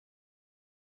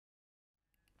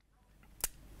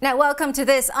Now, welcome to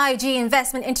this IG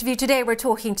investment interview. Today, we're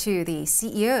talking to the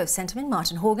CEO of Centamin,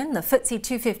 Martin Horgan, the FTSE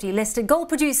 250 listed gold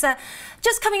producer,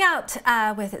 just coming out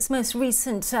with its most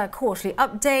recent quarterly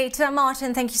update.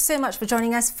 Martin, thank you so much for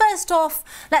joining us. First off,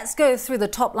 let's go through the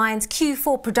top lines.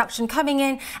 Q4 production coming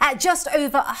in at just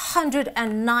over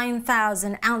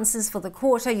 109,000 ounces for the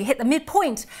quarter. You hit the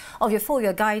midpoint of your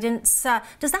full-year guidance.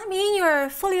 Does that mean you're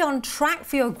fully on track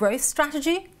for your growth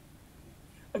strategy?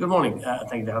 Good morning.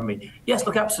 Thank you for having me. Yes,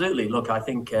 look, absolutely. Look, I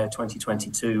think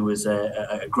 2022 was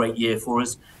a great year for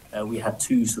us. We had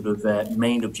two sort of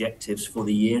main objectives for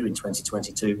the year in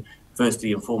 2022.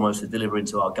 Firstly and foremost, to deliver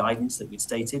into our guidance that we'd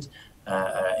stated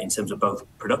in terms of both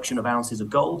production of ounces of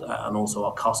gold and also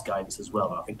our cost guidance as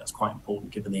well. I think that's quite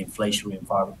important given the inflationary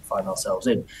environment we find ourselves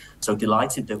in. So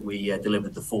delighted that we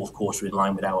delivered the fourth quarter in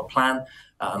line with our plan.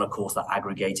 And of course, that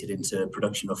aggregated into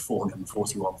production of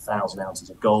 441,000 ounces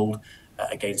of gold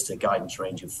against a guidance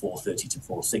range of 430 to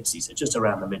 460. So just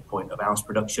around the midpoint of ounce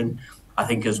production. I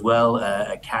think as well,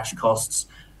 cash costs,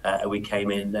 we came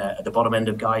in at the bottom end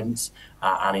of guidance,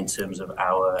 and in terms of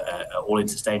our all-in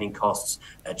sustaining costs,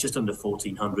 just under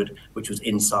 1,400, which was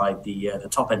inside the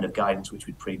top end of guidance, which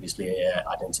we'd previously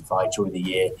identified during the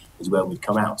year is where we'd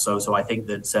come out. So I think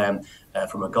that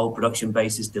from a gold production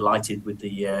basis, delighted with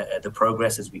the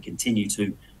progress as we continue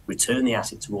to return the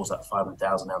asset towards that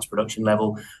 500,000 ounce production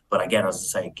level. But again, as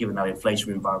I say, given that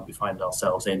inflationary environment we find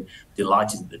ourselves in,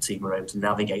 delighted that the team were able to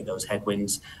navigate those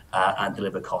headwinds and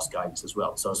deliver cost guidance as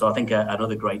well. So I think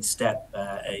another great step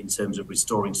in terms of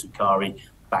restoring Sukari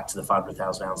back to the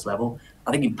 500,000 ounce level.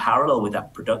 I think in parallel with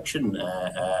that production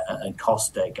and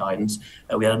cost guidance,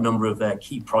 we had a number of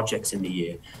key projects in the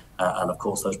year. And of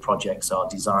course, those projects are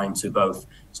designed to both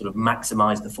sort of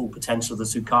maximize the full potential of the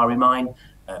Sukari mine,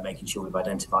 making sure we've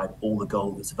identified all the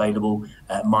gold that's available,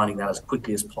 mining that as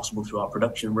quickly as possible through our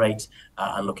production rate,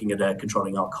 and looking at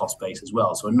controlling our cost base as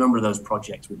well. So a number of those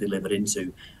projects were delivered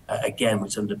into, again,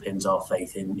 which underpins our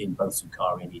faith in both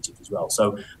Sukari and Egypt as well.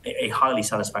 So a highly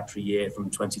satisfactory year from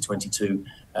 2022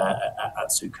 at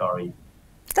Sukari.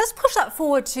 Let's push that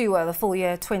forward to the full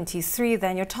year 23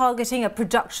 then. You're targeting a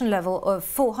production level of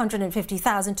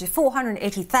 450,000 to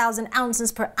 480,000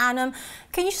 ounces per annum.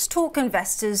 Can you just talk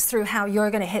investors through how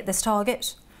you're going to hit this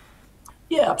target?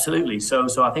 Yeah, absolutely. So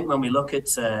I think when we look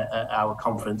at our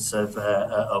confidence of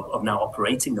now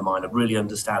operating the mine, of really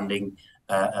understanding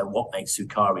what makes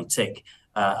Sukari tick,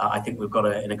 I think we've got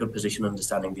in a good position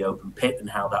understanding the open pit and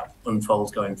how that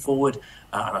unfolds going forward.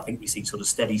 And I think we see sort of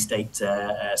steady state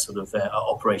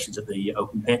operations at the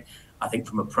open pit. I think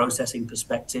from a processing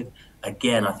perspective,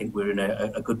 again, I think we're in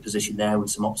a good position there with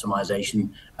some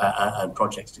optimization and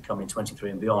projects to come in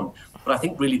 23 and beyond. But I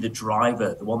think really the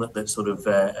driver, the one that sort of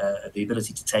the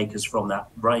ability to take us from that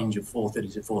range of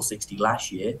 430 to 460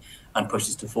 last year and push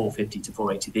us to 450 to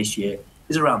 480 this year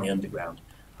is around the underground.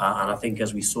 And I think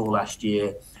as we saw last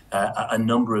year, a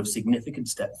number of significant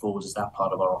step forwards as that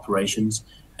part of our operations.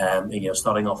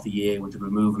 Starting off the year with the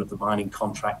removal of the mining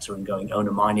contractor and going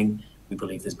owner mining, we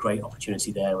believe there's great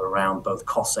opportunity there around both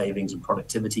cost savings and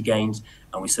productivity gains.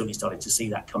 And we certainly started to see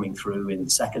that coming through in the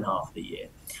second half of the year.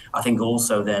 I think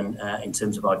also then in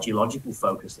terms of our geological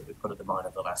focus that we put at the mine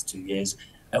over the last 2 years,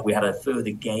 we had a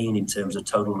further gain in terms of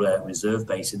total reserve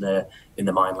base in the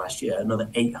mine last year, another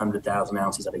 800,000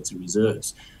 ounces added to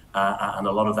reserves. And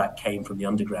a lot of that came from the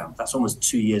underground. That's almost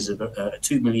 2 years of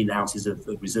 2 million ounces of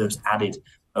reserves added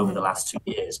over the last 2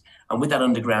 years. And with that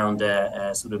underground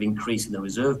sort of increase in the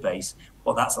reserve base,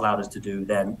 what that's allowed us to do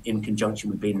then, in conjunction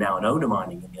with being now an owner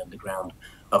mining in the underground,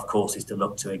 of course, is to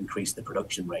look to increase the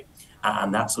production rate.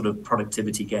 And that sort of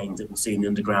productivity gains that we'll see in the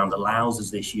underground allows us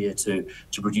this year to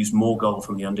produce more gold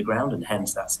from the underground, and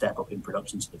hence that step up in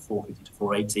production to the 450 to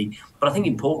 480. But I think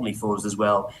importantly for us as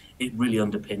well, it really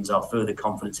underpins our further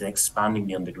confidence in expanding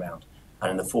the underground.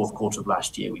 And in the fourth quarter of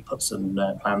last year, we put some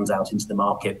plans out into the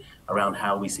market around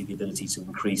how we see the ability to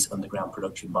increase underground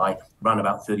production by around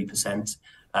about 30%.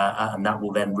 And that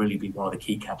will then really be one of the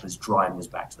key catalysts driving us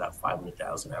back to that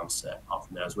 500,000 ounce mark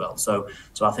from there as well. So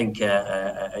I think,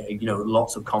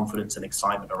 lots of confidence and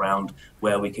excitement around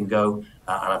where we can go.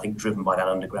 And I think driven by that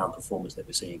underground performance that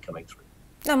we're seeing coming through.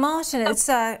 Now, Martin, it's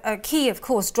a key, of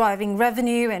course, driving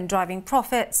revenue and driving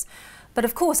profits. But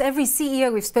of course, every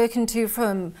CEO we've spoken to,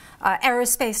 from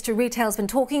aerospace to retail, has been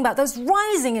talking about those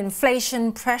rising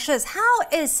inflation pressures. How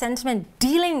is Centamin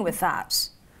dealing with that?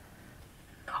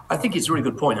 I think it's a really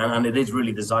good point, and it is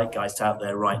really the zeitgeist out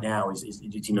there right now. Is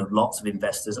lots of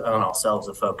investors and ourselves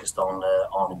are focused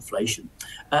on inflation.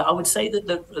 I would say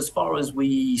that as far as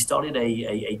we started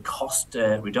a cost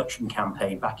reduction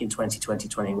campaign back in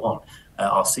 2020-21,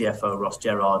 our CFO, Ross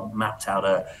Gerrard, mapped out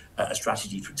a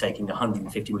strategy for taking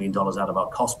 $150 million out of our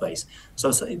cost base.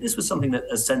 So this was something that,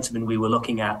 as Centamin, we were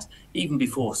looking at even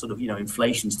before sort of,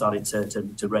 inflation started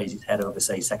to raise its head over,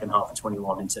 say, second half of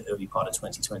 21 into early part of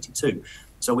 2022.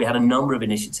 So we had a number of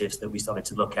initiatives that we started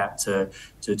to look at to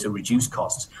reduce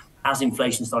costs. As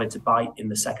inflation started to bite in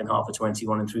the second half of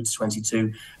 21 and through to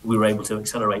 22, we were able to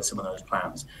accelerate some of those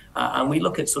plans. And we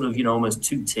look at sort of, almost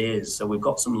two tiers. So we've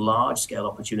got some large scale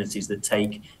opportunities that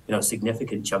take,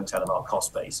 significant chunks out of our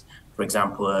cost base. For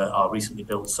example, our recently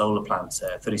built solar plant,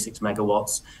 36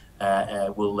 megawatts,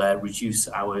 will reduce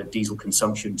our diesel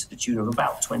consumption to the tune of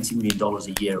about $20 million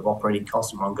a year of operating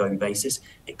costs on an ongoing basis.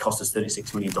 It cost us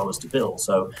 $36 million to build,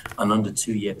 so an under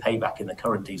 2-year payback in the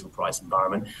current diesel price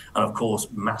environment. And of course,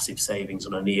 massive savings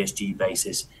on an ESG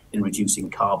basis in reducing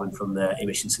carbon from the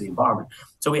emissions to the environment.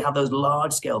 So we have those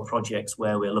large scale projects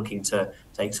where we're looking to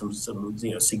take some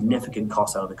significant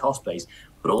costs out of the cost base.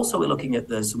 But also we're looking at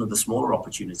some of the smaller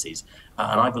opportunities.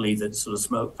 And I believe that sort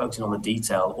of focusing on the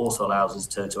detail also allows us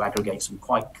to aggregate some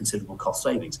quite considerable cost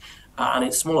savings. And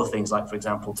it's smaller things like, for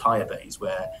example, tyre bays,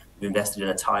 where we've invested in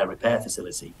a tyre repair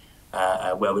facility,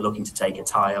 where we're looking to take a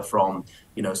tyre from,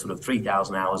 sort of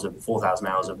 3,000 hours of 4,000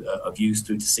 hours of use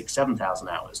through to 6,000, 7,000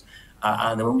 hours.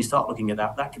 And then when we start looking at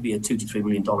that could be a $2 to $3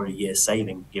 million a year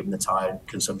saving, given the tyre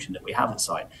consumption that we have at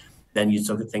site. Then you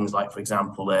look at things like, for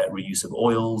example, reuse of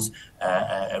oils,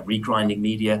 regrinding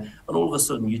media, and all of a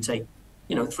sudden you take,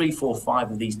 3, 4,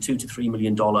 5 of these $2 to $3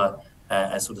 million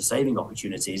sort of saving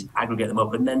opportunities, aggregate them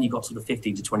up, and then you've got sort of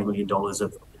 $15 to $20 million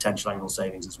of potential annual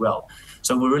savings as well.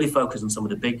 So we're really focused on some of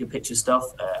the bigger picture stuff,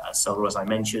 solar, as I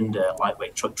mentioned,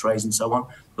 lightweight truck trays and so on,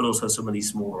 but also some of these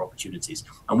smaller opportunities.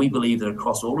 And we believe that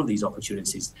across all of these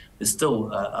opportunities, there's still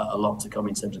a lot to come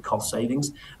in terms of cost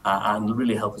savings, and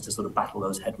really help us to sort of battle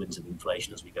those headwinds of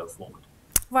inflation as we go forward.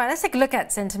 Right, let's take a look at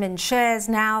Centamin shares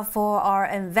now for our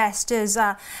investors.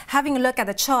 Having a look at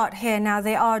the chart here now,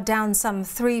 they are down some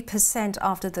 3%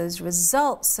 after those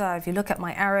results. If you look at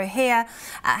my arrow here,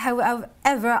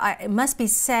 however, it must be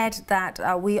said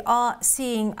that we are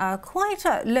seeing quite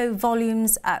low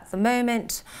volumes at the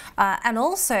moment. And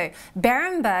also,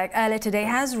 Berenberg earlier today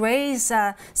has raised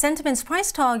Centamin's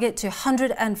price target to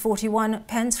 141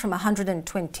 pence from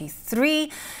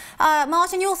 123.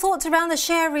 Martin, your thoughts around the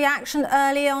share reaction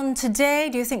early on today?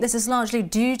 Do you think this is largely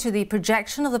due to the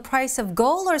projection of the price of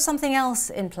gold, or something else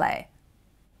in play?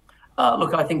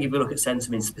 Look, I think if we look at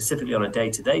sentiment specifically on a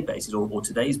day-to-day basis or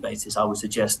today's basis, I would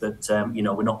suggest that,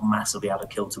 we're not massively out of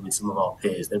kilter with some of our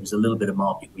peers. There was a little bit of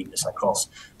market weakness across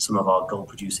some of our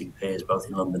gold-producing peers, both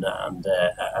in London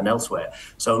and elsewhere.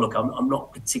 So, look, I'm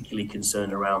not particularly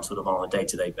concerned around sort of on a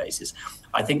day-to-day basis.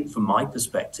 I think from my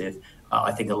perspective,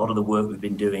 I think a lot of the work we've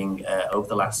been doing over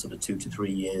the last sort of 2 to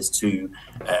 3 years to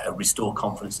restore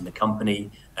confidence in the company,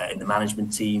 in the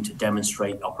management team, to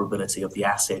demonstrate operability of the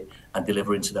asset and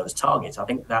deliver into those targets, I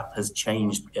think that has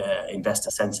changed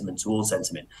investor sentiment towards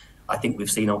Centamin. I think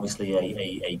we've seen obviously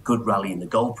a good rally in the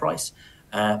gold price,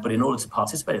 but in order to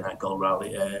participate in that gold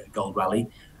rally,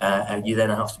 you then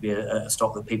have to be a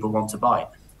stock that people want to buy.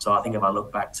 So I think if I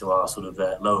look back to our sort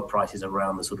of lower prices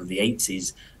around the sort of the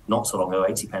 80s, not so long ago,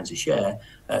 80 pence a share,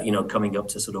 coming up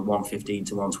to sort of 115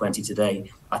 to 120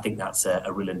 today, I think that's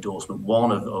a real endorsement,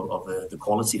 one, of the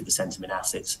quality of the Centamin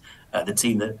assets, the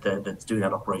team that's doing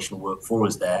that operational work for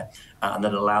us there, and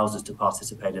that allows us to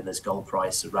participate in this gold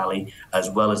price rally, as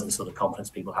well as the sort of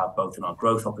confidence people have both in our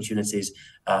growth opportunities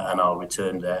and our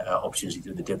return opportunity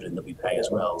through the dividend that we pay as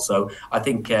well. So I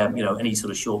think, any sort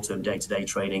of short-term day-to-day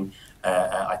trading,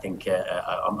 I think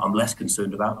I'm less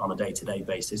concerned about on a day-to-day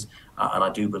basis, and I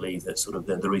do believe that sort of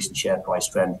the recent share price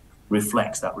trend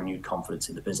reflects that renewed confidence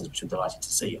in the business, which I'm delighted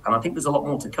to see. And I think there's a lot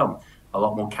more to come, a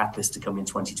lot more catalysts to come in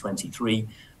 2023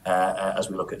 as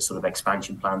we look at sort of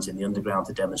expansion plans in the underground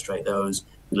to demonstrate those,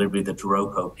 delivery of the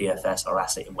Doropa PFS, our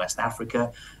asset in West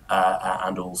Africa,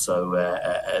 and also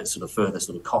sort of further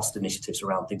sort of cost initiatives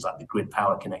around things like the grid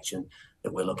power connection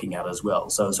that we're looking at as well.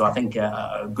 So I think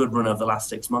a good run over the last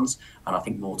 6 months, and I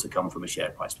think more to come from a share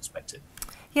price perspective.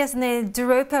 Yes, and the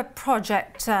Doropa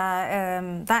project,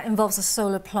 that involves a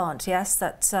solar plant, yes,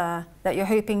 that you're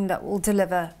hoping that will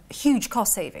deliver huge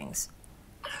cost savings.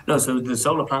 No, so the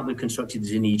solar plant we've constructed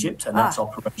is in Egypt, and that's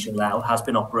operational now, has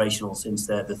been operational since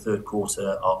the third quarter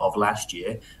of last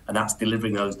year, and that's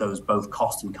delivering those both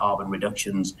cost and carbon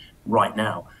reductions right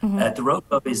now.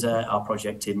 Doropa is our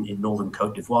project in northern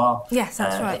Cote d'Ivoire. Yes,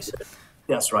 that's right.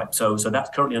 That's right. So that's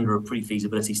currently under a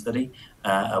pre-feasibility study.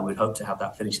 We hope to have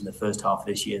that finished in the first half of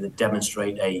this year that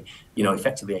demonstrate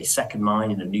effectively a second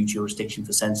mine in a new jurisdiction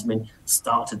for Centamin,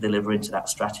 start to deliver into that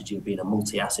strategy of being a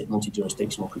multi-asset,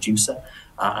 multi-jurisdictional producer,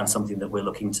 and something that we're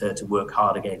looking to work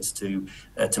hard against to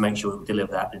make sure that we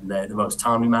deliver that in the most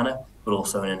timely manner, but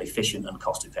also in an efficient and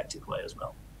cost-effective way as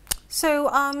well. So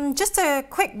just a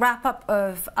quick wrap up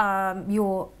of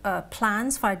your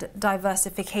plans for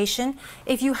diversification.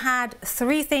 If you had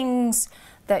 3 things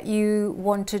that you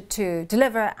wanted to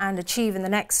deliver and achieve in the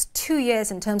next 2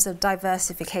 years in terms of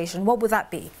diversification, what would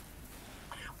that be?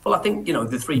 Well, I think,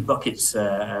 the 3 buckets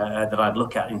that I'd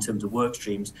look at in terms of work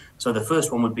streams. So the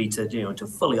first one would be to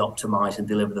fully optimize and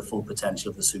deliver the full potential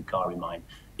of the Sukari mine.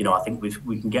 I think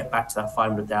we can get back to that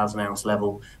 500,000 ounce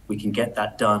level. We can get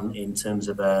that done in terms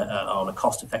of on a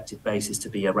cost-effective basis to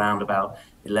be around about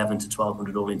 1,100 to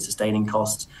 1,200 all-in sustaining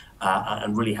costs,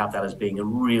 and really have that as being a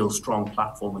real strong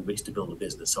platform with which to build a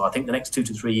business. So I think the next 2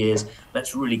 to 3 years,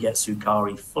 let's really get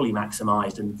Sukari fully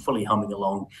maximised and fully humming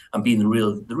along and being the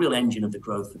real engine of the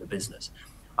growth for the business.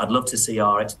 I'd love to see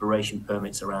our exploration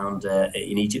permits around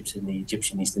in Egypt, in the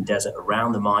Egyptian Eastern Desert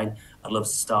around the mine. I'd love to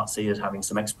start seeing us having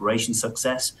some exploration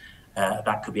success.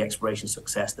 That could be exploration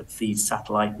success that feeds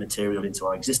satellite material into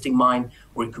our existing mine,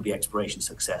 or it could be exploration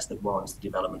success that warrants the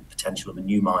development potential of a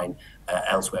new mine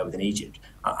elsewhere within Egypt.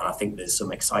 And I think there's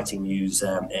some exciting news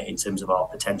in terms of our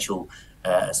potential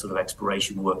sort of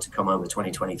exploration work to come over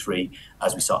 2023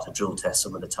 as we start to drill test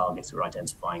some of the targets we're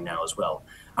identifying now as well.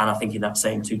 And I think in that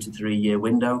same 2 to 3 year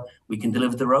window, we can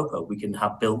deliver Doropa. We can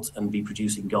have built and be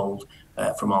producing gold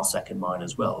from our second mine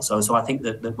as well. So I think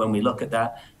that when we look at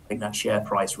that, I think that share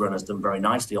price run has done very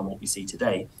nicely on what we see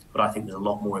today, but I think there's a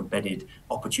lot more embedded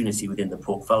opportunity within the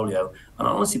portfolio. And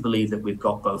I honestly believe that we've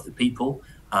got both the people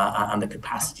and the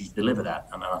capacity to deliver that.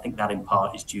 And I think that in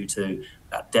part is due to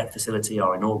that debt facility,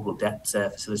 our inaugural debt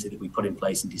facility that we put in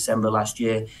place in December last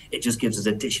year. It just gives us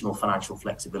additional financial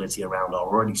flexibility around our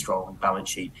already strong balance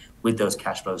sheet with those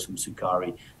cash flows from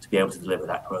Sukari to be able to deliver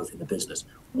that growth in the business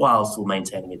while still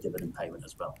maintaining a dividend payment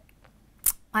as well.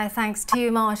 My thanks to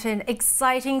you, Martin.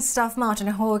 Exciting stuff, Martin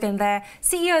Horgan there,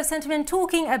 CEO of Centamin,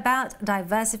 talking about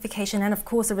diversification and, of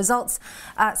course, the results.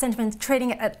 Centamin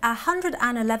trading at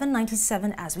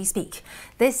 111.97 as we speak.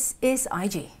 This is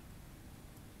IG.